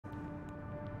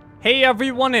Hey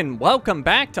everyone, and welcome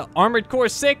back to Armored Core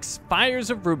 6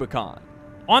 Fires of Rubicon.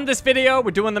 On this video,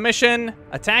 we're doing the mission,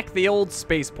 Attack the Old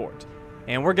Spaceport.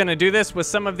 And we're gonna do this with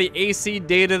some of the AC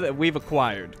data that we've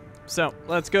acquired. So,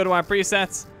 let's go to our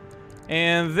presets.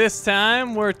 And this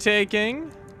time, we're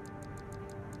taking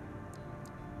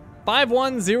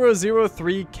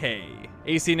 51003K.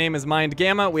 AC name is Mind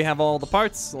Gamma. We have all the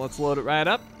parts, so let's load it right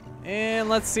up. And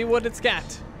let's see what it's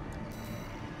got.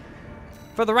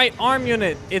 For the right arm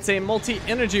unit, it's a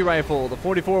multi-energy rifle, the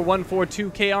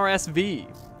 44142 KRSV.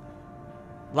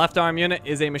 Left arm unit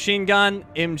is a machine gun,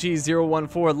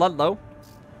 MG014 Ludlow.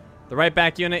 The right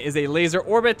back unit is a laser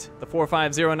orbit, the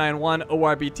 45091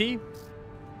 ORBT.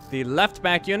 The left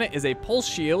back unit is a pulse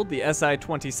shield, the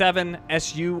SI-27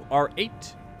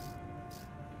 SUR8.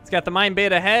 It's got the Mind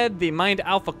Beta head, the Mind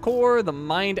Alpha core, the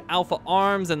Mind Alpha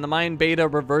arms, and the Mind Beta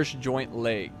reverse joint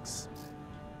legs.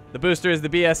 The booster is the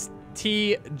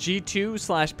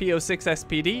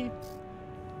BST-G2/PO6SPD.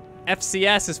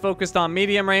 FCS is focused on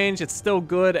medium range. It's still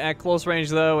good at close range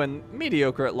though, and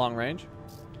mediocre at long range.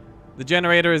 The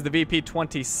generator is the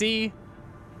VP-20C.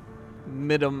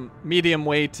 Medium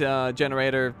weight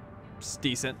generator. It's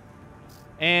decent.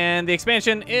 And the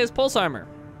expansion is Pulse Armor.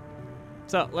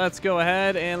 So let's go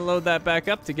ahead and load that back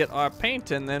up to get our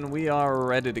paint, and then we are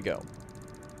ready to go.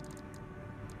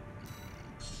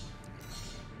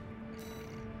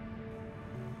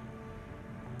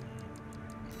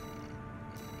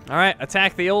 Alright,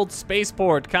 attack the Old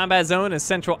Spaceport. Combat zone is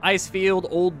Central Ice Field,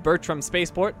 Old Bertram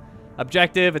Spaceport.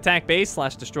 Objective, attack base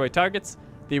 / destroy targets.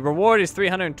 The reward is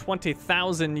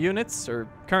 320,000 units, or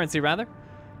currency rather.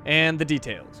 And the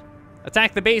details.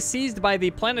 Attack the base seized by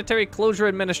the Planetary Closure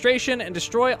Administration and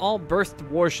destroy all berthed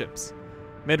warships.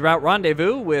 Mid-route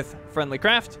rendezvous with friendly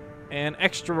craft. And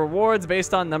extra rewards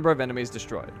based on number of enemies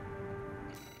destroyed.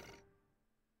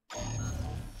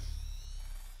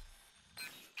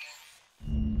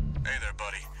 Hey there,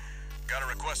 buddy. Got a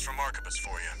request from Archibus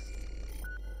for you.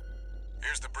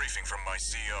 Here's the briefing from my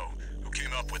CO, who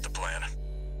came up with the plan.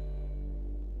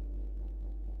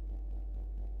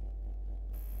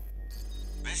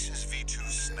 This is V2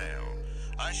 Snail.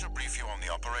 I shall brief you on the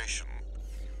operation.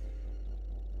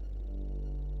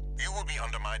 You will be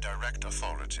under my direct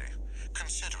authority.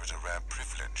 Consider it a rare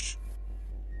privilege.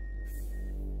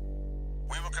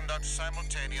 We will conduct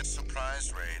simultaneous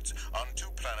surprise raids on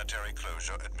 2 Planetary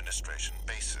Closure Administration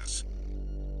bases.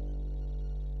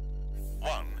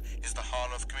 One is the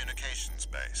Hall of Communications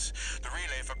base, the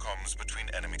relay for comms between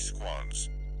enemy squads.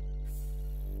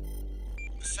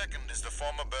 The second is the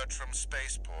former Bertram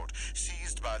Spaceport,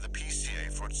 seized by the PCA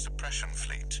for its suppression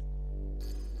fleet.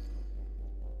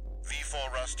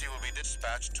 V4 Rusty will be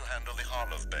dispatched to handle the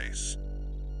Harlov base.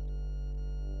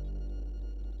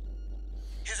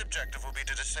 His objective will be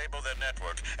to disable their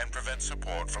network and prevent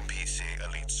support from PC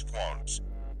elite squads.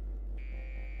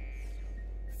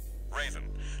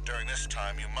 Raven, during this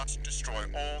time you must destroy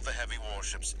all the heavy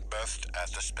warships berthed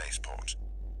at the spaceport.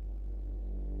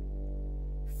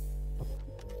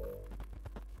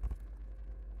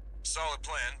 Solid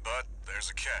plan, but there's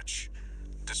a catch.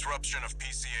 Disruption of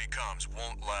PCA comms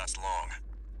won't last long.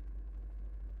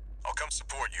 I'll come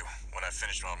support you when I've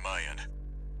finished on my end.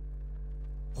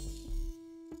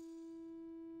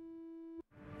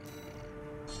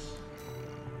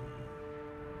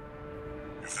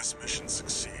 If this mission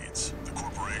succeeds, the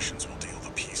corporations will deal the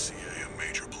PCA a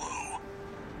major blow.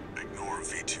 Ignore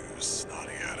V2's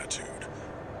snotty attitude.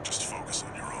 Just focus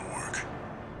on your own work.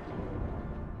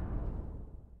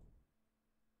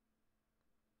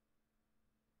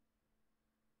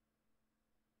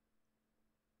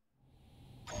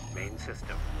 Main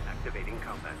system activating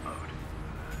combat mode.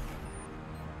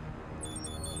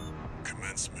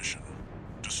 Commence mission.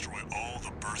 Destroy all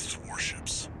the berthed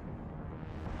warships.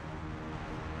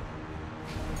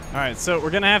 Alright, so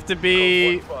we're gonna have to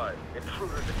be...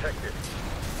 Intruder detected.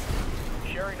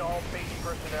 Sharing all base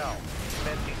personnel.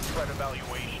 Commencing threat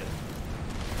evaluation.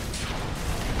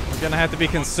 We're gonna have to be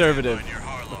conservative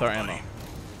with our ammo.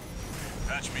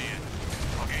 Patch me in.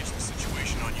 I'll gauge the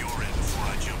situation on your end before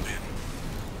I jump in.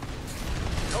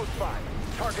 Code 5.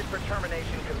 Target for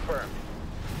termination confirmed.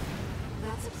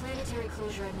 That's a Planetary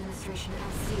Closure Administration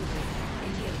LC.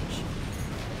 Engage.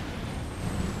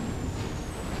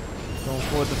 Going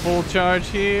for the full charge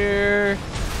here.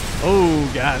 Oh,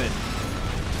 got it.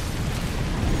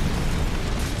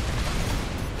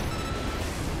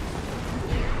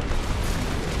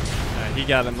 Alright, he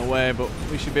got in the way, but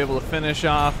we should be able to finish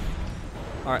off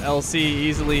our LC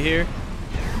easily here.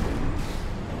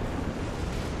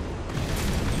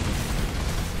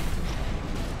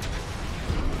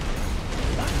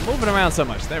 Moving around so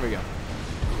much. There we go.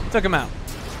 Took him out.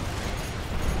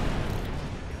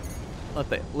 Let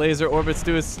the laser orbits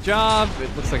do its job.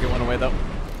 It looks like it went away though.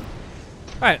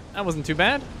 Alright, that wasn't too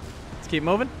bad. Let's keep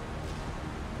moving.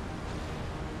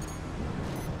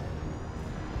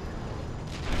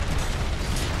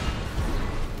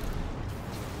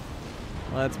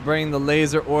 Let's bring the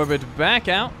laser orbit back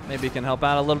out. Maybe it can help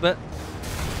out a little bit.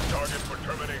 Target for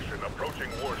termination. Approaching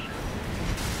warship.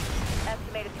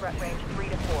 Estimated threat range 3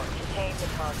 to 4. Contain the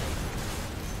target.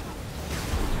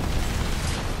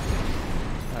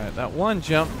 Alright, that one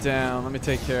jumped down. Let me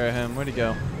take care of him. Where'd he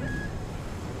go?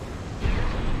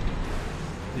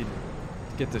 Did he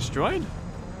get destroyed?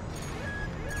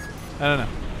 I don't know.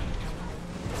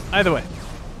 Either way.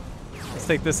 Let's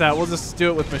take this out. We'll just do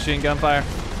it with machine gun fire.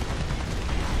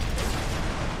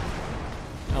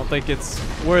 I don't think it's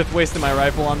worth wasting my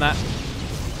rifle on that.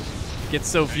 Gets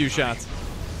so few shots.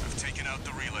 I've taken out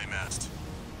the relay mast.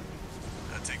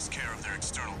 That takes care of their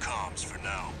external comms for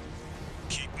now.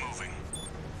 Keep moving.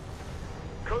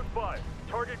 Code 5.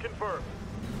 Target confirmed.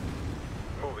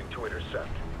 Moving to intercept.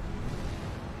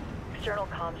 External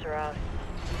comms are out.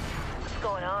 What's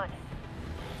going on?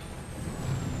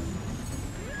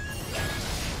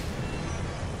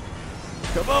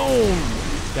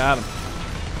 Kaboom! Got him.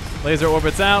 Laser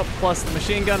orbits out, plus the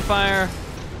machine gun fire.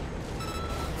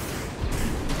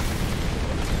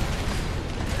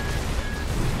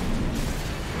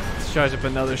 Let's charge up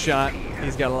another shot.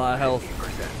 He's got a lot of health.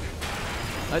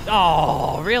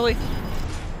 Oh, really?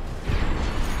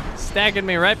 Staggered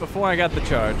me right before I got the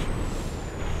charge.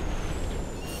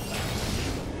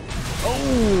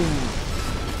 Oh!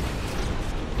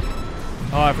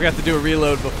 Oh, I forgot to do a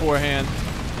reload beforehand.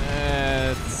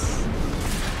 It's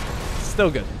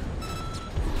still good.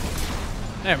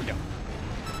 There we go.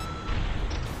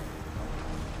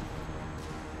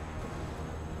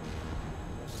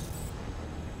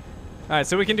 Alright,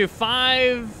 so we can do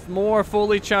 5 more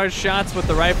fully charged shots with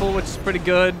the rifle, which is pretty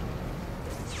good.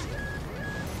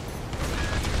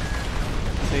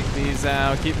 Take these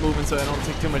out, keep moving so I don't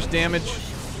take too much damage.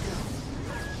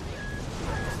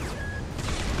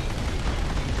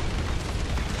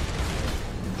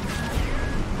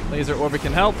 Laser orbit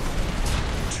can help. 2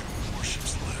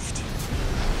 warships left.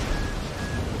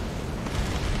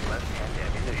 Left-hand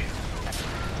ammunition.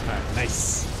 Alright,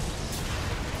 nice.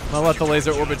 I'll let the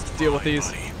laser orbit deal with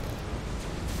these.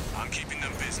 I'm keeping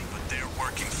them busy, but they're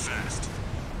working fast.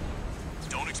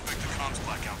 Don't expect the comms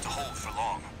blackout to hold for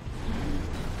long.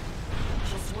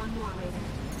 Just one more, Raven.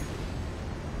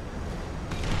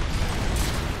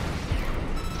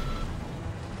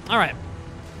 Alright.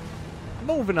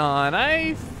 Moving on.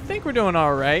 I think we're doing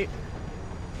alright.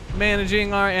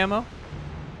 Managing our ammo.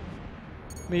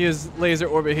 Let me use laser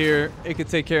orbit here. It could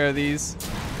take care of these.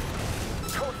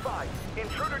 Code 5.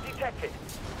 Intruder detected.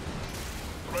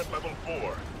 Threat level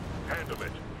 4. Handle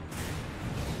it.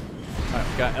 Alright,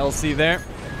 we got LC there.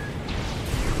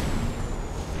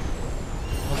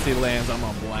 Once he lands, I'm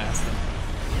gonna blast him.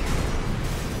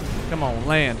 Come on,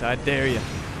 land. I dare you.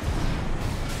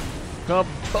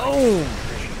 Kaboom!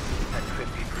 At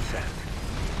 50%.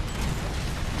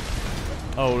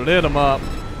 Oh, lit him up.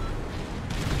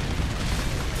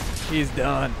 He's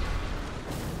done.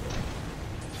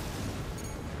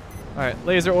 Alright,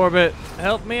 laser orbit,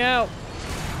 help me out.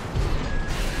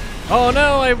 Oh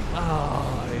no, I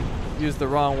used the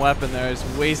wrong weapon there. I just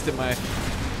wasted my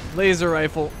laser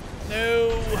rifle. No.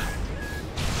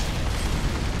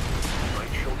 Right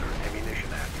shoulder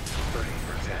ammunition at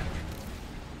 30%.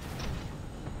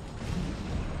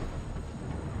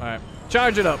 Alright,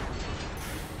 charge it up.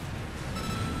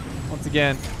 Once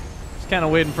again, just kind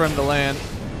of waiting for him to land.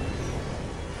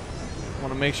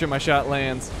 Want to make sure my shot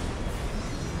lands.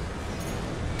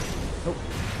 Oh.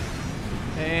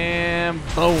 And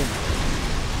boom.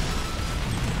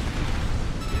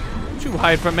 Don't you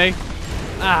hide from me.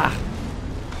 Ah.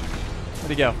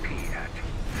 Where'd he go? P at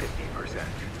 50%.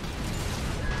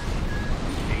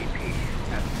 AP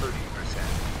at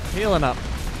 30%. Healing up.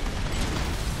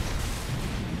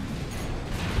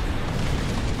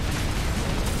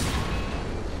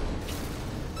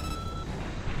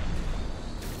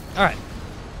 Alright.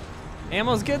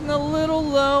 Ammo's getting a little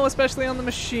low, especially on the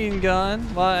machine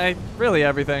gun. Well, really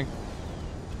everything.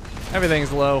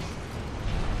 Everything's low.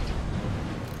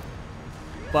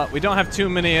 But we don't have too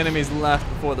many enemies left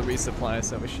before the resupply,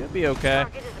 so we should be okay.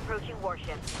 Target is approaching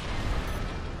warship.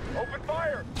 Open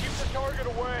fire. Keep the target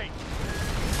away.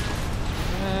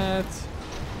 Let's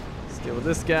deal with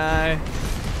this guy.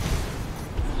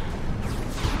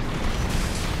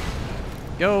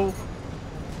 Go.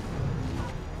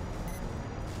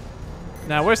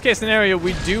 Now, worst case scenario,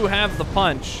 we do have the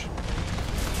punch.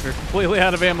 If you're completely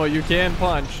out of ammo, you can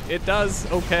punch. It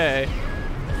does okay.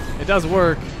 It does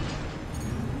work.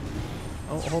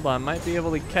 Oh, hold on. Might be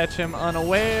able to catch him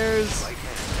unawares.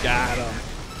 Got him.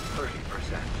 30%.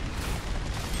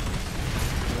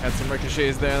 We had some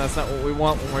ricochets there. That's not what we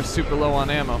want when we're super low on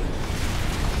ammo.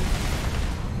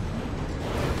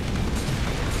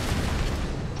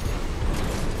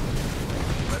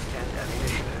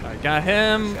 Alright, got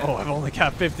him. Oh, I've only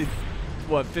got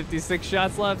 56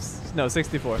 shots left? No,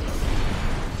 64.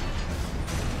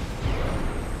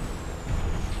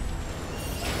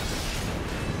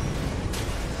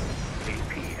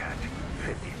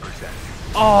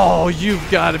 Oh, you've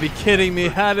got to be kidding me.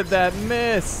 How did that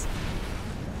miss?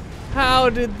 How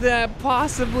did that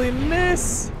possibly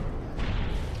miss?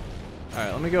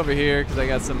 Alright, let me go over here because I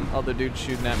got some other dudes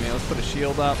shooting at me. Let's put a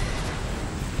shield up.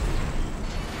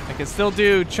 I can still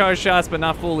do charge shots, but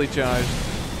not fully charged.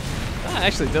 That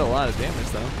actually did a lot of damage,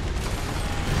 though.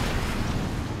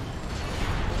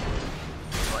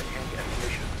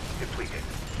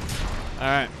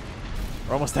 Alright.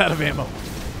 We're almost out of ammo.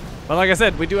 But like I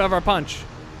said, we do have our punch.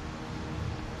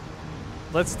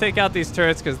 Let's take out these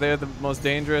turrets because they're the most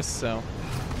dangerous, so.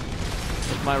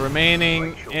 With my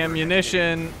remaining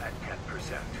ammunition,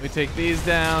 we take these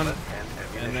down.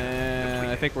 And then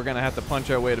I think we're going to have to punch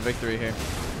our way to victory here.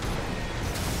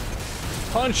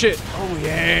 Punch it! Oh,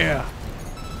 yeah!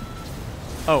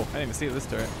 Oh, I didn't even see this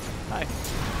turret. Hi.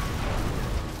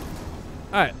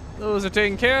 Alright, those are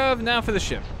taken care of. Now for the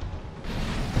ship.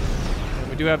 And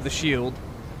we do have the shield,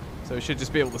 so we should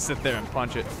just be able to sit there and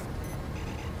punch it.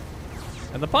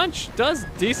 And the punch does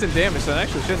decent damage, so it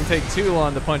actually shouldn't take too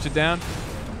long to punch it down.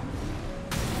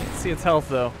 Let's see its health,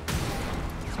 though.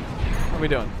 What are we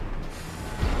doing?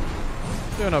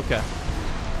 Doing okay.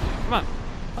 Come on,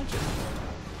 punch it.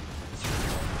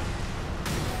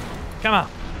 Come on.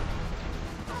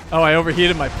 Oh, I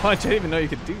overheated my punch. I didn't even know you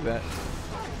could do that.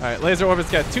 All right, laser orbit's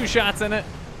got 2 shots in it.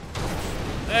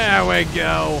 There we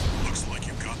go. Looks like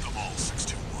you got them all,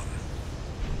 621.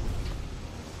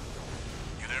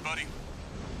 You there, buddy?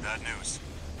 Bad news.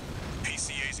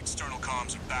 PCA's external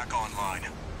comms are back online.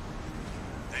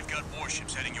 They've got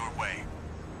warships heading your way.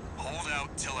 Hold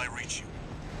out till I reach you.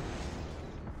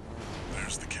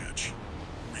 There's the catch.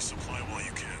 Resupply while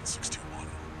you can, 621.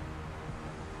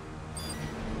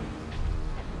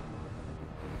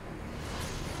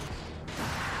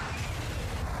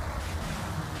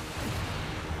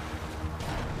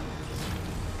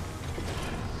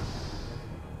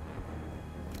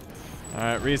 All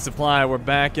right, resupply. We're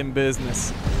back in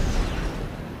business.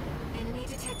 Enemy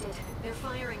detected. They're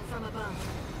firing from above.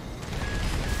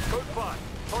 Code 5.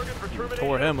 Target for termination.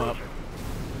 Tore him up.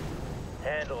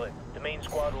 Handle it. The main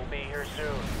squad will be here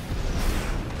soon.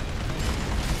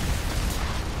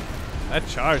 That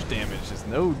charge damage is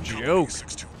no joke.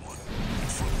 621. In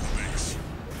front of the base.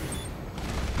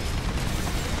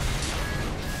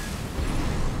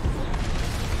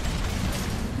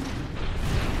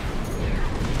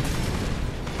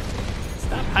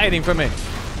 Stop hiding from me.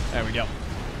 There we go.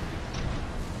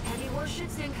 Heavy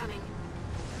warships incoming.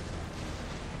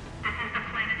 This is the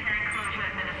Planetary Closure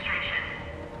Administration.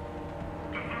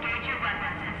 Disengage your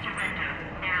weapons and surrender,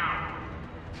 now.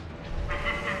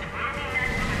 Resistance will be met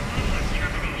with immediate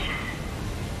termination.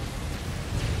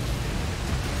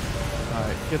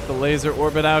 Alright, get the laser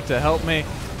orbit out to help me.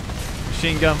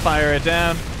 Machine gun fire it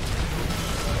down.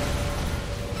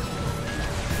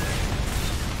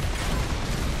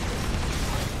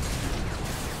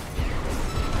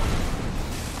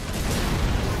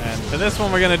 And for this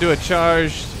one, we're going to do a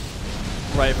charged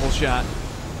rifle shot.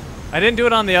 I didn't do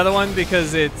it on the other one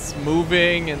because it's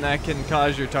moving and that can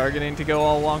cause your targeting to go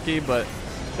all wonky, but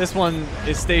this one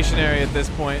is stationary at this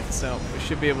point, so we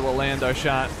should be able to land our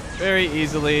shot very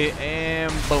easily,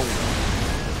 and boom.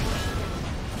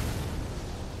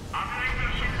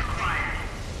 Authorization acquired.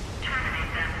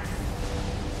 Terminate them.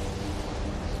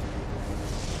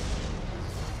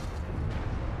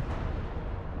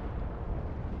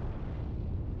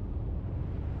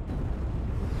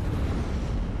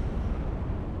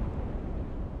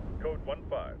 Code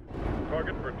 1-5.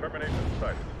 Target for termination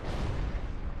sighted.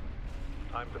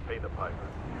 Time to pay the piper.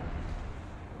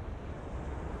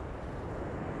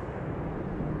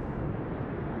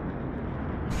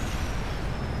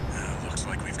 Looks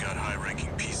like we've got high-ranking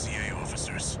PCA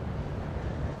officers.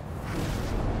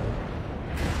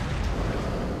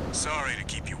 Sorry to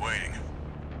keep you waiting.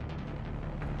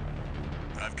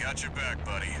 I've got your back,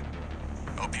 buddy.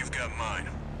 Hope you've got mine.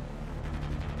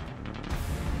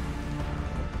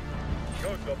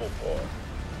 Code 4.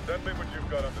 Send me what you've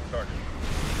got on the target.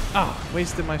 Ah,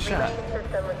 wasted my shot.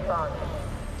 System response.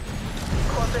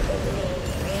 Corporate entity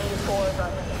V4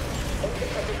 Rubicon.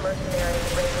 Independent mercenary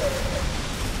rated.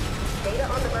 Data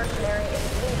on the mercenary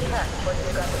is being checked for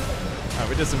discrepancy. Alright,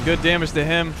 we did some good damage to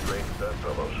him.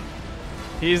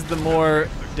 He's the more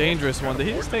dangerous one. Did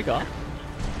he just take off?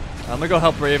 I'm gonna go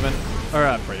help Raven. Or,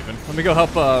 Raven. Let me go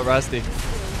help, Rusty.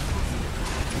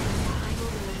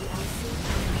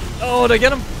 Oh, did I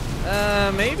get him?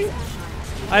 Maybe?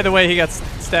 Either way, he got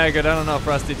staggered. I don't know if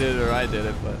Rusty did it or I did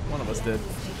it, but one of us did.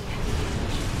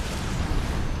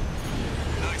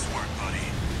 Nice work, buddy.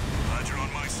 Glad you're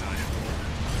on my side.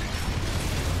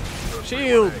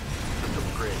 Shield!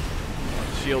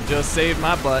 Shield just saved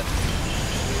my butt.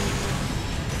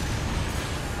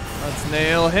 Let's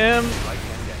nail him.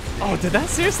 Oh, did that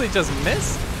seriously just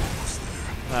miss?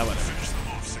 Ah, whatever. Finish them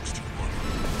off,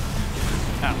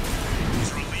 621. Ow.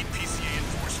 These are elite PCA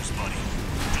enforcers, buddy.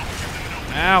 Don't give them an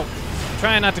opening. Ow. I'm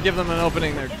trying not to give them an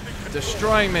opening. They're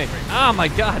destroying me. Oh my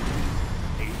god.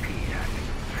 AP at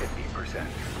 50%.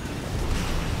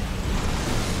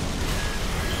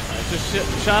 I just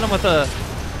shot him with a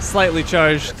slightly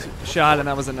charged shot and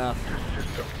that was enough.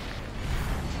 System.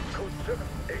 Code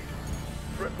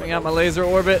 7-8. Bring out my laser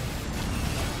orbit.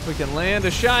 We can land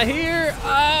a shot here.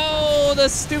 Oh, the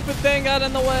stupid thing got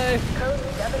in the way. Code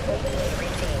 788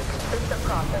 received. System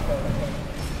processing.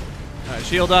 Alright,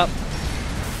 shield up.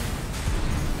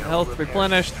 Health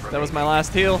replenished. That was my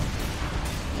last heal.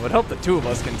 I would hope the two of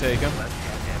us can take him. Left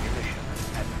hand ammunition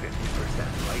at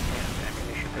 50%. Right hand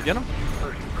ammunition Did I get him?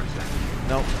 30%.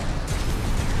 Nope.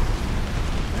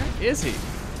 Where is he?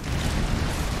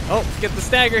 Oh, get the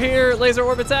stagger here. Laser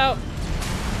orbits out.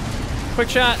 Quick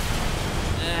shot.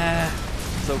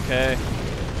 It's okay.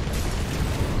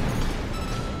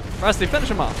 Rusty, finish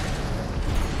him off.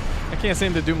 I can't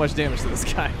seem to do much damage to this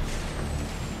guy.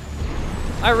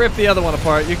 I ripped the other one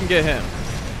apart. You can get him.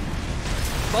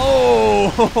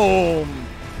 Boom!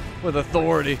 With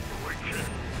authority.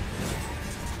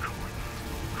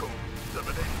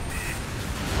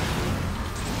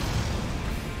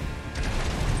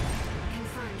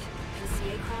 Confirmed.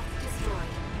 PCA craft destroyed.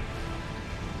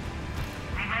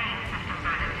 Relay system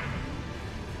verdict.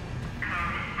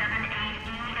 Code 78E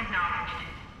acknowledged.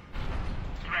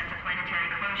 Threat to planetary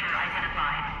closure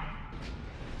identified.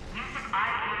 Use of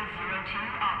IA-02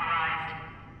 authorized.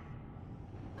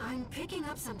 I'm picking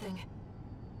up something.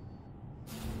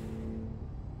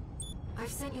 I've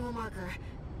sent you a marker.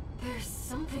 There's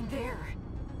something there.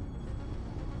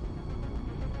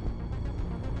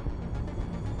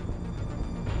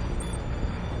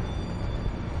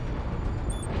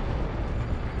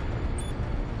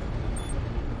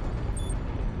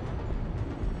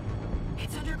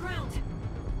 It's underground.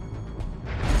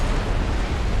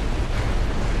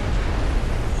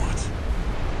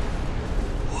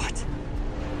 What?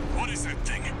 What is that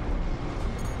thing?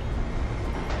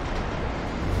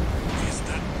 Is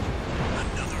that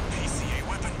another PCA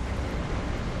weapon?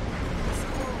 This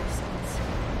core response.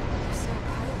 There's no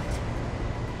pilot.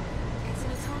 It's an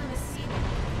autonomous seeding.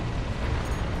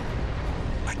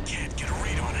 I can't get a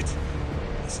read on it.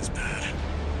 This is bad.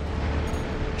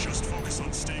 Just focus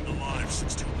on staying alive,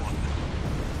 621.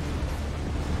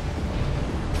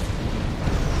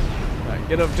 Alright,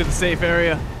 get over to the safe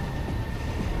area.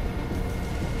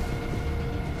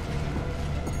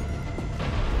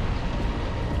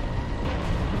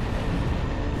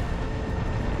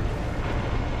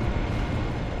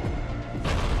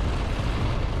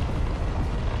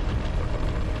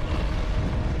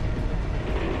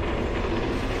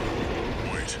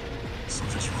 Wait,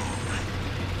 something's wrong.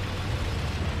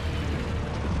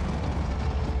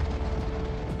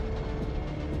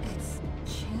 It's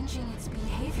changing its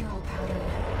behavioral pattern,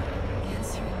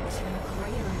 answering to a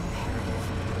greater imperative.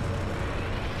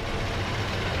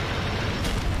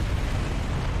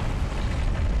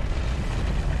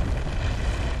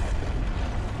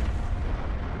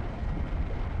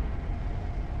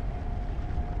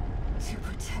 To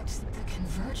protect the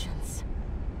convergence.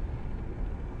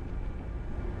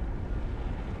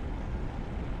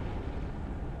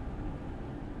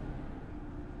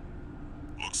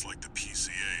 Looks like the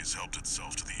PCA has helped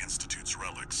itself to the Institute's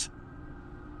relics.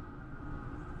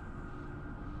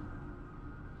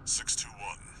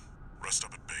 621, rest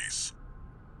up at base.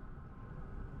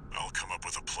 I'll come up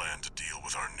with a plan to deal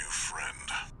with our new friend.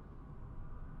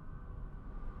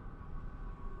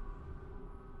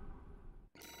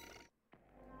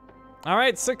 All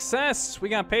right, success. We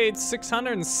got paid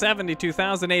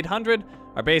 $672,800.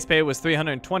 Our base pay was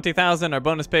 $320,000. Our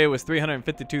bonus pay was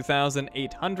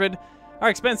 $352,800. Our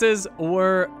expenses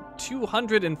were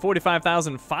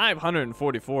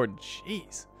 $245,544.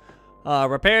 Jeez.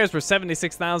 Repairs were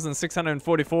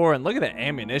 $76,644, and look at the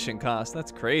ammunition cost.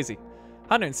 That's crazy.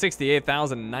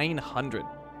 $168,900.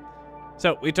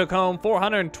 So we took home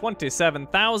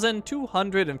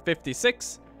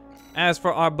 427,256. As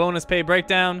for our bonus pay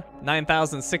breakdown,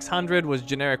 9,600 was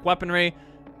generic weaponry,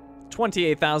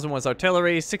 28,000 was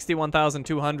artillery,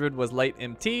 61,200 was light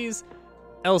MTs.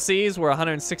 LCs were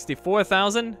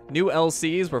 164,000, new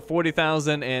LCs were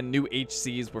 40,000, and new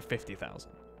HCs were 50,000.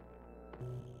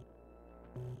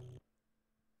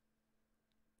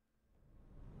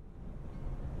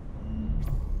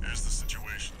 Here's the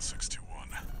situation, 621.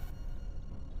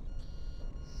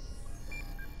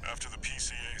 After the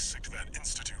PCA sicked that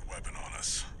Institute weapon on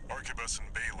us, Arquebus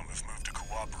and Balaam have moved to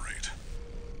cooperate.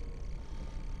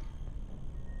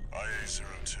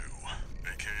 IA-02,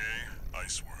 aka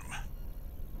Iceworm.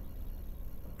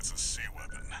 It's a sea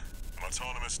weapon, an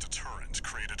autonomous deterrent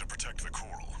created to protect the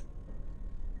coral.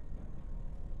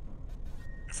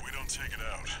 If we don't take it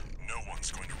out, no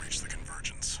one's going to reach the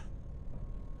convergence.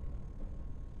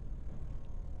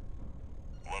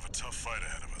 We'll have a tough fight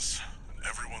ahead of us, and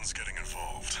everyone's getting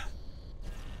involved.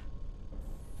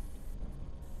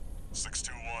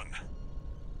 621.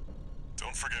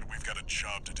 Don't forget we've got a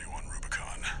job to do on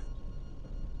Rubicon.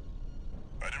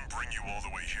 I didn't bring you all the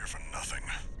way here for nothing.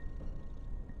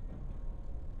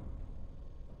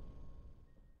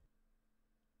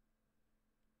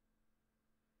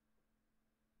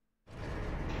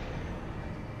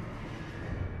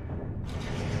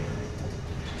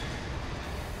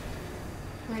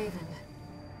 Raven,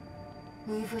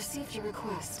 we've received your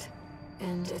request,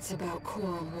 and it's about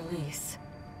coral release.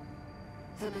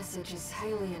 The message is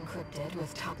highly encrypted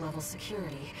with top-level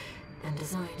security, and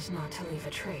designed not to leave a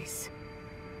trace.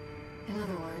 In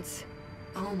other words,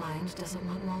 Allmind doesn't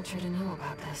want Walter to know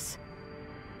about this.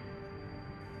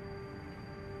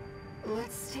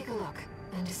 Let's take a look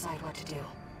and decide what to do.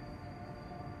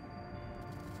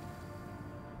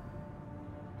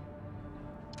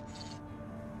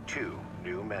 Two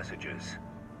new messages.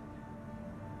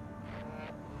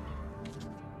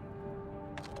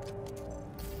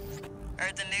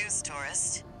 Heard the news,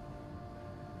 tourist.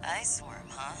 Iceworm,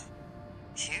 huh?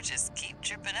 You just keep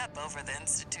tripping up over the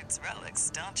Institute's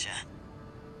relics, don't you?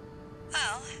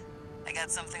 Well, I got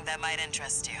something that might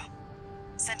interest you.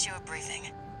 Sent you a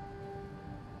briefing.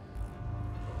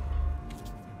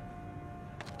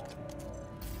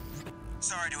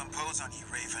 Sorry to impose on you,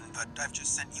 Raven, but I've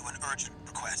just sent you an urgent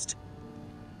request.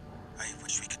 I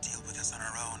wish we could deal with this on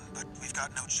our own, but we've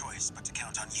got no choice but to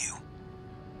count on you.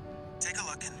 Take a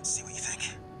look and see what you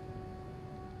think.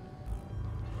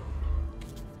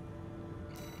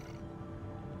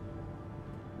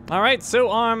 Alright,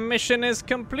 so our mission is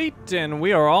complete, and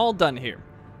we are all done here.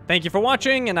 Thank you for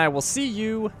watching, and I will see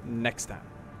you next time.